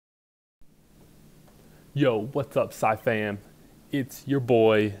Yo, what's up, Sci Fam? It's your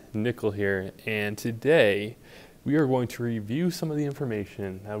boy Nickel here, and today we are going to review some of the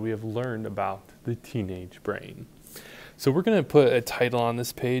information that we have learned about the teenage brain. So, we're going to put a title on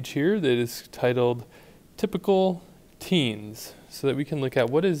this page here that is titled Typical Teens, so that we can look at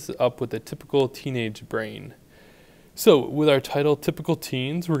what is up with the typical teenage brain. So, with our title, Typical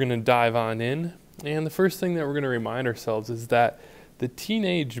Teens, we're going to dive on in, and the first thing that we're going to remind ourselves is that the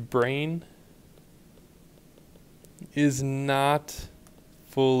teenage brain is not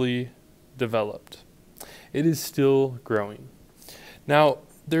fully developed. It is still growing. Now,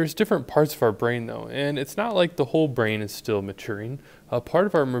 there's different parts of our brain though, and it's not like the whole brain is still maturing. A part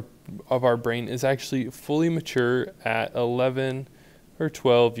of our brain is actually fully mature at 11 or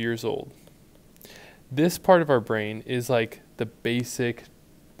 12 years old. This part of our brain is like the basic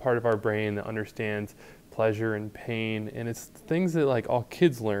part of our brain that understands pleasure and pain, and it's things that like all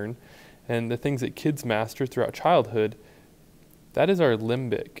kids learn. And the things that kids master throughout childhood, that is our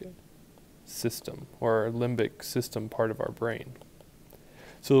limbic system, or our limbic system part of our brain.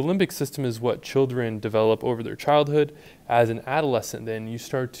 So the limbic system is what children develop over their childhood. As an adolescent, then you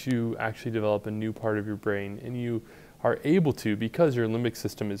start to actually develop a new part of your brain, and you are able to, because your limbic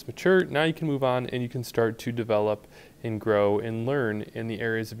system is mature, now you can move on and you can start to develop and grow and learn in the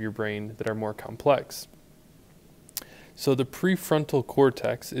areas of your brain that are more complex. So the prefrontal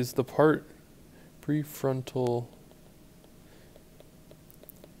cortex is the part, prefrontal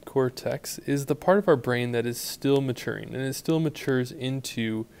cortex is the part of our brain that is still maturing, and it still matures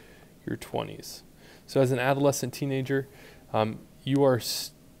into your 20s. So as an adolescent teenager, you are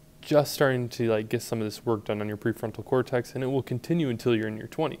just starting to get some of this work done on your prefrontal cortex, and it will continue until you're in your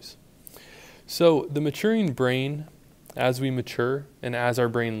 20s. So the maturing brain, as we mature and as our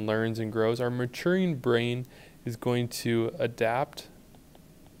brain learns and grows, our maturing brain is going to adapt.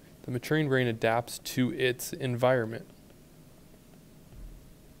 The maturing brain adapts to its environment.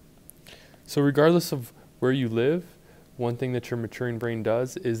 So regardless of where you live, one thing that your maturing brain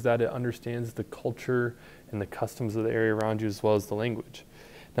does is that it understands the culture and the customs of the area around you, as well as the language.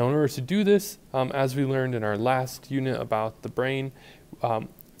 Now, in order to do this, as we learned in our last unit about the brain,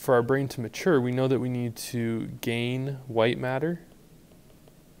 for our brain to mature, we know that we need to gain white matter.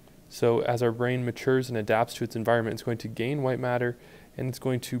 So as our brain matures and adapts to its environment, it's going to gain white matter and it's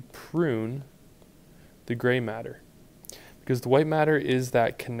going to prune the gray matter. Because the white matter is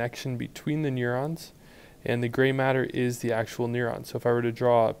that connection between the neurons, and the gray matter is the actual neuron. So if I were to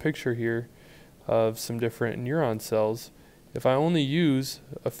draw a picture here of some different neuron cells, if I only use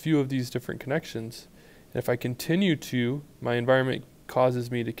a few of these different connections, and if I continue to, my environment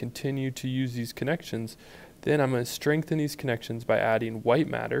causes me to continue to use these connections, then I'm going to strengthen these connections by adding white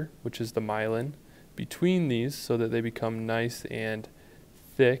matter, which is the myelin, between these so that they become nice and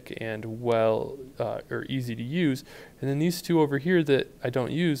thick and well or easy to use. And then these two over here that I don't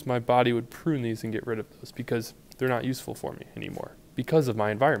use, my body would prune these and get rid of those because they're not useful for me anymore because of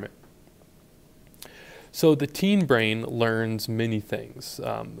my environment. So the teen brain learns many things.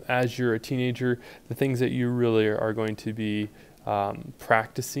 As you're a teenager, the things that you really are going to be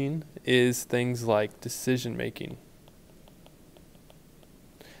practicing is things like decision making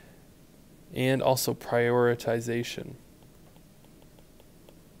and also prioritization.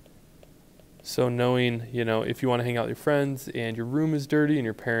 So knowing, if you want to hang out with your friends and your room is dirty and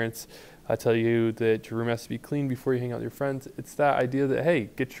your parents tell you that your room has to be clean before you hang out with your friends, it's that idea that, hey,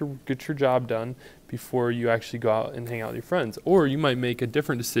 get your job done before you actually go out and hang out with your friends. Or you might make a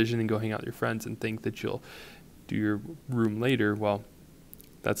different decision and go hang out with your friends and think that you'll do your room later. Well,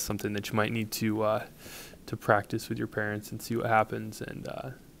 that's something that you might need to practice with your parents and see what happens. And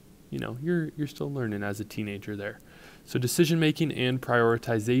you're still learning as a teenager there. So decision making and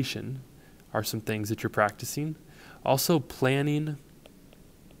prioritization are some things that you're practicing. Also planning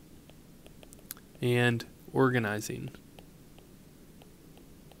and organizing.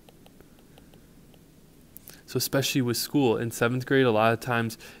 So especially with school, in 7th grade, a lot of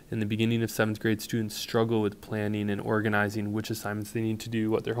times in the beginning of 7th grade, students struggle with planning and organizing which assignments they need to do,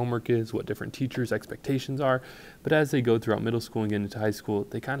 what their homework is, what different teachers' expectations are. But as they go throughout middle school and get into high school,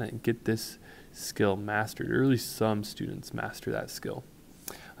 they kind of get this skill mastered, or at least some students master that skill.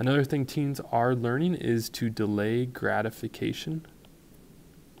 Another thing teens are learning is to delay gratification.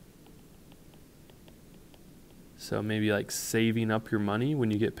 So maybe like saving up your money when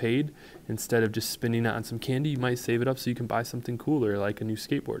you get paid, instead of just spending it on some candy, you might save it up so you can buy something cooler, like a new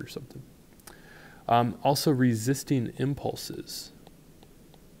skateboard or something. Also resisting impulses.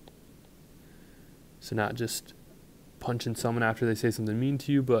 So not just punching someone after they say something mean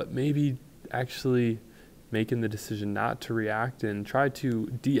to you, but maybe actually making the decision not to react and try to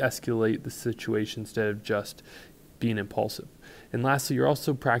de-escalate the situation instead of just being impulsive. And lastly, you're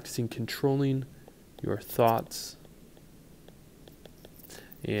also practicing controlling your thoughts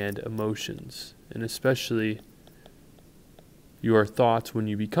and emotions, and especially your thoughts when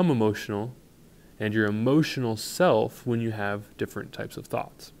you become emotional, and your emotional self when you have different types of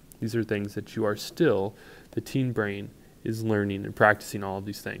thoughts. These are things that you are still, the teen brain is learning and practicing all of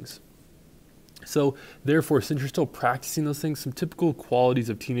these things. So therefore, since you're still practicing those things, some typical qualities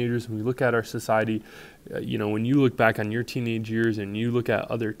of teenagers, when we look at our society, when you look back on your teenage years and you look at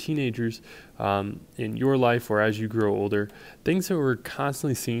other teenagers in your life or as you grow older, things that we're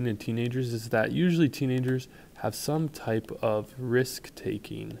constantly seeing in teenagers is that usually teenagers have some type of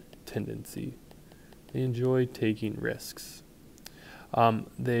risk-taking tendency. They enjoy taking risks.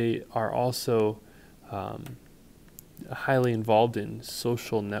 They are also highly involved in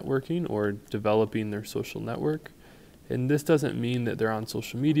social networking or developing their social network. And this doesn't mean that they're on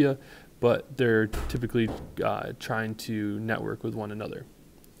social media, but they're typically trying to network with one another.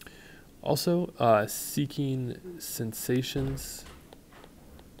 Also, seeking sensations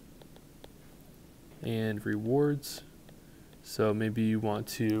and rewards. So maybe you want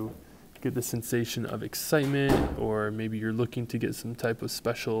to get the sensation of excitement, or maybe you're looking to get some type of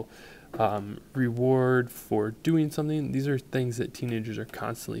special reward for doing something. These are things that teenagers are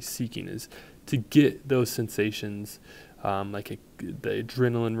constantly seeking, is to get those sensations, like the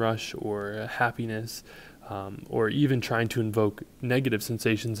adrenaline rush or happiness, or even trying to invoke negative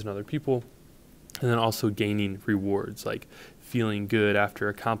sensations in other people, and then also gaining rewards like feeling good after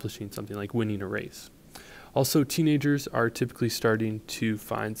accomplishing something like winning a race. Also, teenagers are typically starting to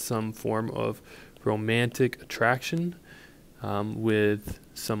find some form of romantic attraction with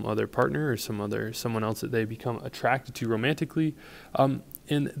some other partner or someone else that they become attracted to romantically. And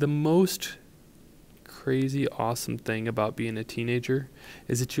the most crazy, awesome thing about being a teenager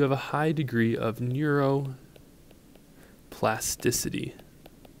is that you have a high degree of neuroplasticity.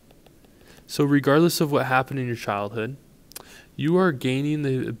 So regardless of what happened in your childhood, you are gaining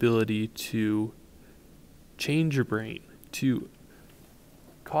the ability to change your brain, to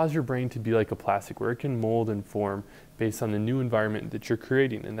cause your brain to be like a plastic, where it can mold and form based on the new environment that you're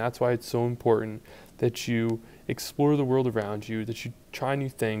creating. And that's why it's so important that you explore the world around you, that you try new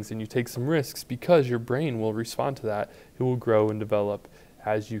things and you take some risks, because your brain will respond to that. It will grow and develop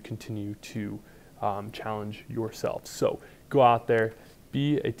as you continue to challenge yourself. So go out there,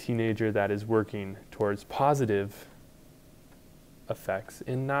 be a teenager that is working towards positive effects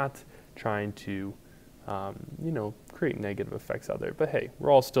and not trying to create negative effects out there. But hey, we're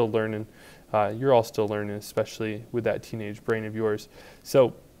all still learning. You're all still learning, especially with that teenage brain of yours.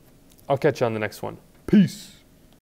 So I'll catch you on the next one. Peace.